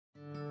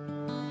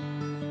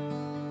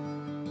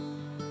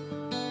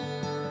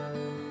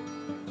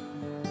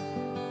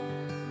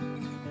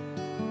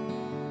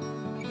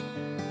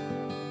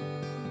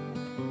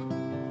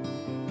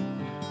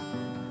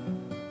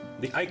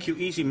The IQ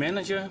Easy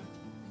Manager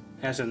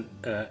has an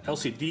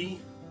LCD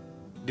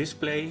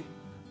display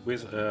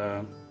with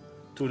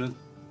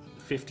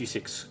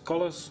 256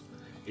 colors.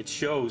 It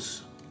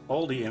shows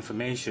all the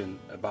information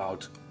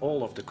about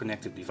all of the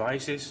connected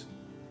devices.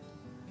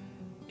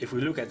 If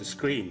we look at the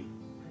screen,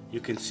 you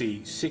can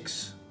see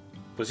 6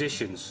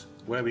 positions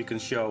where we can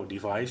show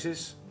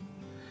devices.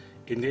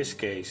 In this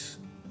case,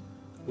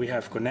 we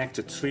have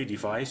connected 3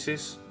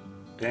 devices: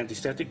 an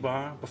anti-static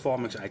bar,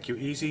 Performix IQ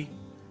Easy,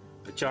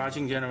 a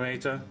charging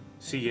generator,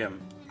 CM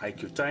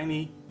IQ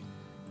Tiny,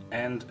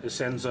 and a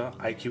sensor,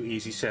 IQ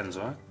Easy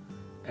Sensor.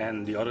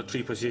 And the other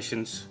 3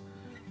 positions,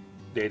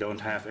 they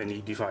don't have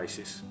any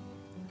devices.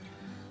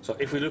 So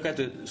if we look at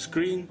the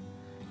screen,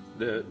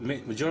 the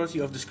majority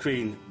of the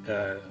screen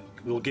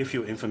will give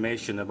you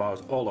information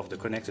about all of the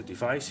connected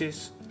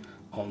devices.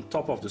 On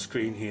top of the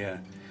screen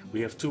here,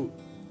 we have 2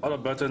 other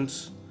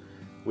buttons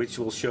which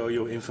will show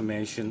you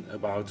information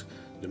about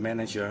the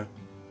manager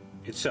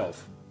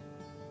itself.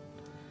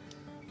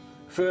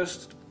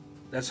 First,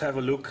 let's have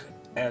a look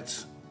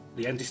at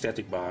the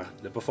anti-static bar,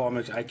 the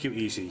Performix IQ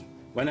Easy.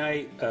 When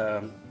I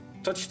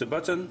touch the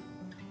button,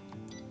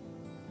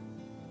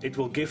 it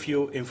will give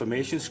you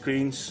information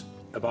screens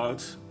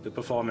about the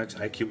Performix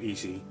IQ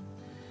Easy.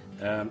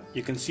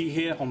 You can see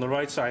here on the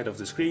right side of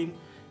the screen,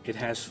 it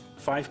has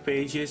 5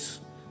 pages,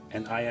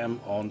 and I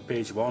am on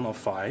page 1 of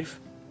 5.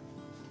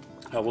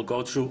 I will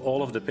go through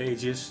all of the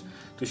pages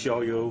to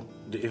show you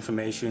the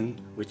information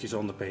which is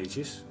on the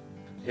pages.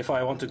 If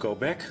I want to go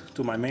back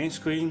to my main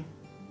screen,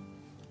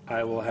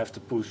 I will have to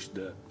push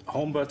the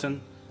home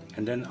button,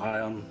 and then I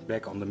am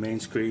back on the main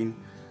screen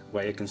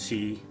where you can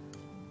see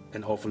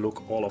and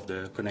overlook all of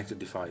the connected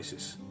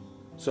devices.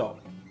 So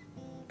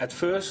at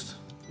first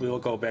we will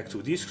go back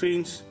to these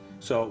screens.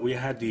 So we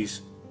had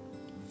these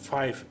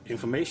 5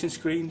 information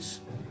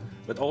screens,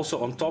 but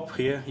also on top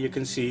here you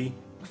can see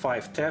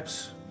 5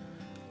 tabs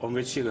on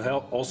which you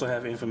also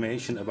have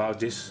information about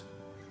this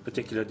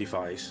particular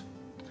device.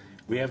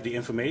 We have the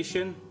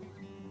information.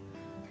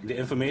 The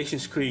information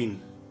screen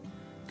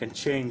can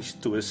change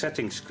to a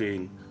settings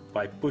screen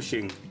by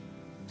pushing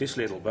this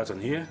little button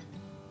here.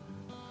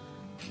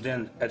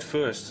 Then at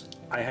first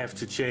I have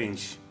to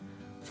change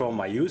from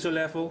my user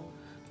level.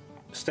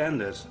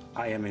 Standard,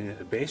 I am in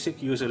a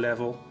basic user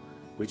level,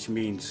 which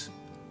means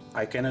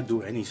I cannot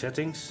do any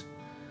settings.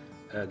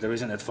 There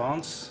is an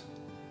advanced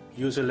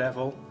user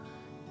level.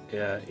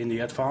 In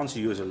the advanced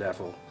user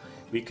level,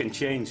 we can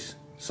change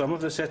some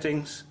of the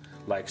settings,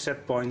 like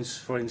set points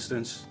for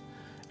instance,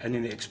 and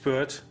in the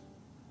expert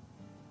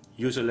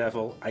user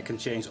level I can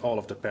change all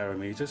of the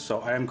parameters.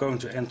 So I am going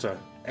to enter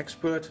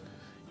expert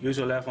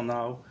user level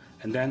now,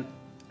 and then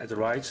at the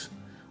right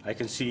I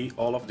can see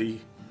all of the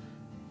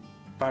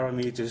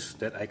parameters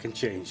that I can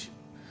change.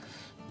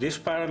 This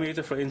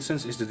parameter, for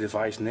instance, is the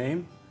device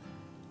name.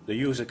 The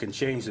user can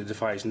change the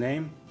device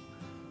name.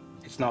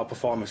 It's now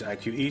Performix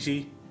IQ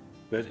Easy,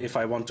 but if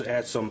I want to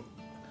add some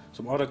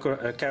other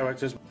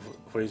characters,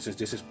 for instance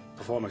this is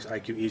Performix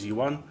IQ Easy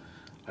 1,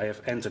 I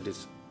have entered it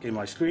in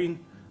my screen.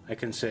 I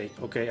can say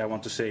okay, I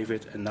want to save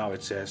it, and now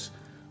it says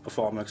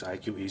Performix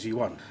IQ Easy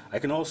 1. I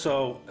can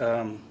also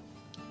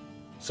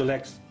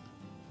select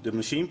the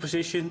machine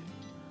position.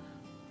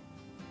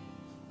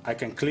 I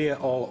can clear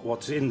all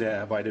what's in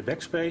there by the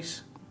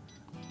backspace,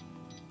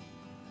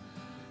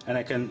 and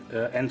I can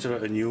enter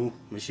a new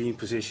machine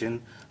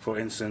position, for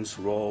instance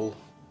roll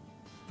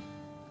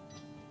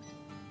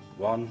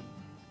 1,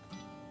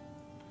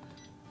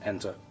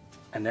 enter,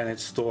 and then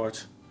it's stored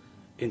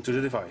into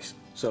the device.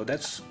 So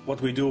that's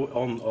what we do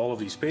on all of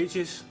these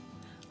pages.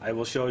 I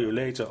will show you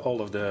later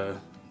all of the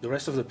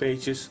rest of the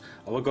pages.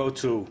 I will go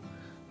through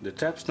the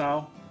tabs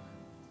now.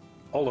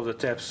 All of the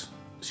tabs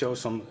show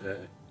some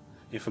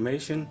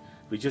information.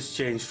 We just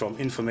changed from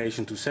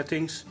information to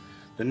settings.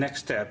 The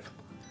next tab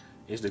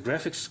is the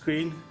graphics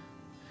screen.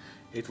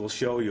 It will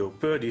show you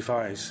per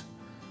device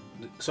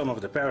some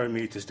of the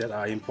parameters that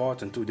are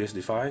important to this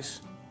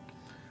device.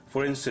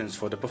 For instance,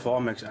 for the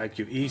Performix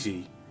IQ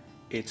Easy,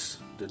 it's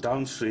the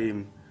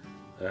downstream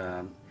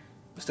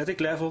static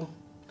level,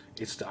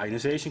 it's the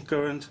ionization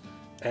current,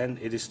 and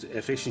it is the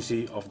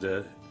efficiency of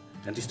the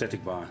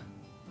anti-static bar.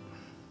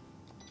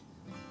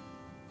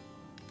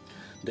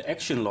 The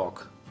action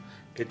log,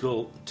 it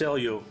will tell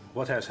you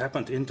what has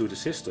happened into the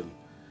system.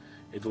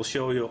 It will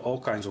show you all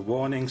kinds of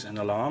warnings and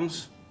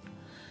alarms.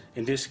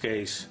 In this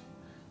case,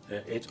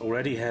 it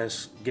already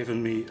has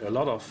given me a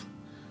lot of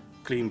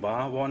clean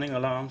bar warning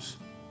alarms.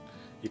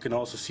 You can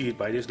also see it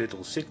by this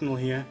little signal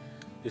here,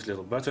 this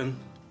little button.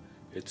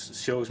 It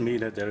shows me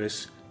that there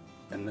is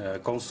a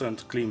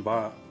constant clean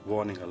bar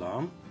warning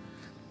alarm.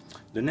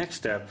 The next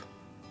step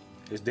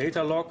is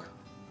data log.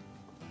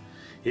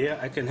 Here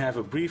I can have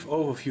a brief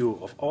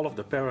overview of all of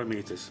the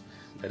parameters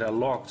that are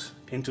logged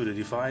into the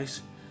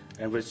device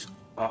and which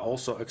are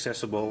also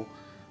accessible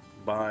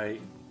by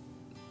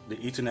the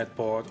Ethernet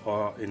port,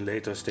 or in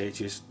later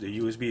stages the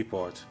USB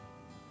port.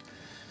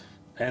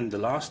 And the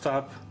last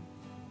tab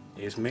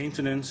is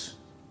maintenance.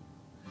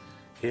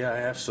 Here I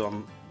have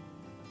some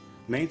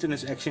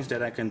maintenance actions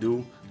that I can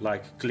do,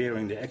 like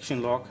clearing the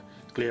action log,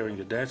 clearing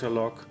the data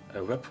log,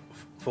 a web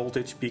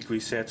voltage peak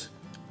reset,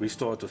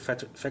 restore to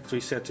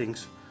factory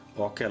settings,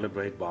 or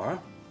calibrate bar.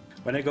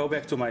 When I go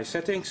back to my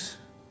settings,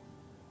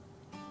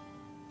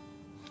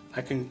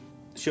 I can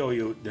show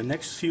you the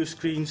next few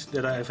screens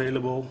that are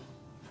available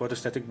for the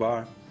static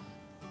bar.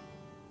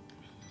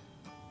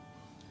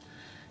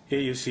 Here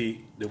you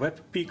see the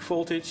web peak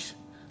voltage.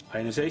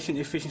 Ionization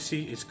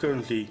efficiency is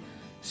currently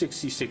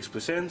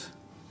 66%.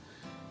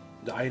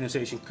 The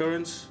ionization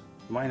currents,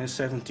 minus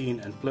 17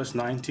 and plus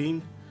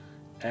 19.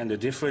 And the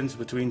difference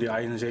between the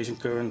ionization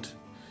current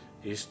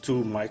is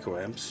 2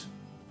 microamps.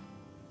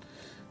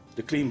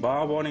 The clean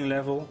bar warning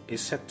level is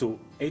set to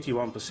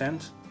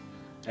 81%.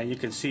 And you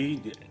can see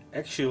the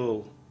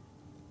actual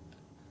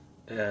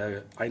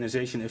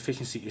ionization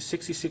efficiency is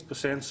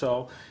 66%.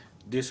 So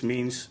this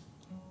means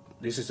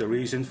this is the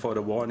reason for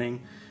the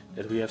warning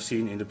that we have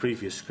seen in the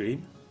previous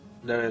screen.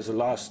 There is a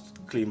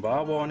last clean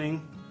bar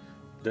warning.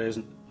 There is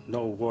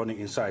no warning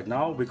inside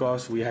now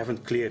because we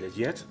haven't cleared it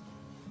yet.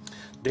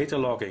 Data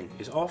logging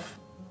is off.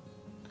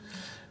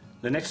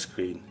 The next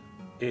screen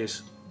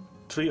is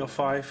 3 of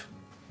 5.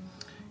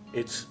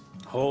 It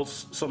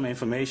holds some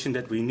information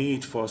that we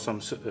need for some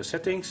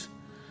settings.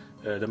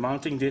 The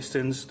mounting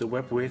distance, the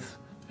web width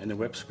and the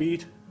web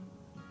speed.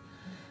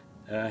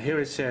 Here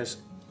it says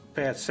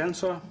paired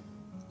sensor.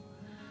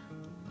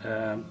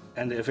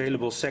 And the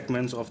available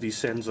segments of these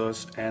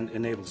sensors and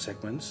enabled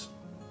segments.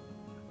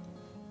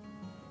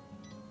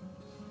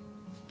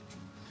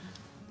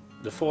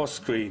 The fourth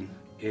screen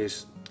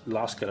is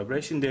last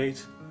calibration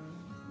date,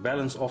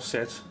 balance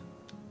offset,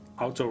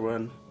 auto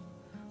run,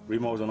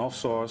 remote on off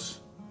source,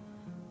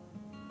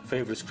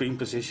 favorite screen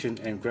position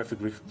and graphic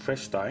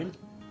refresh time.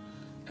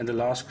 And the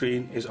last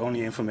screen is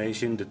only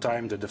information, the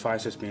time the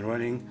device has been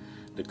running,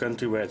 the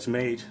country where it's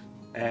made,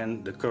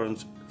 and the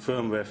current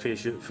firmware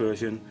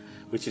version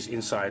which is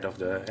inside of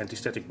the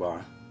anti-static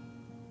bar.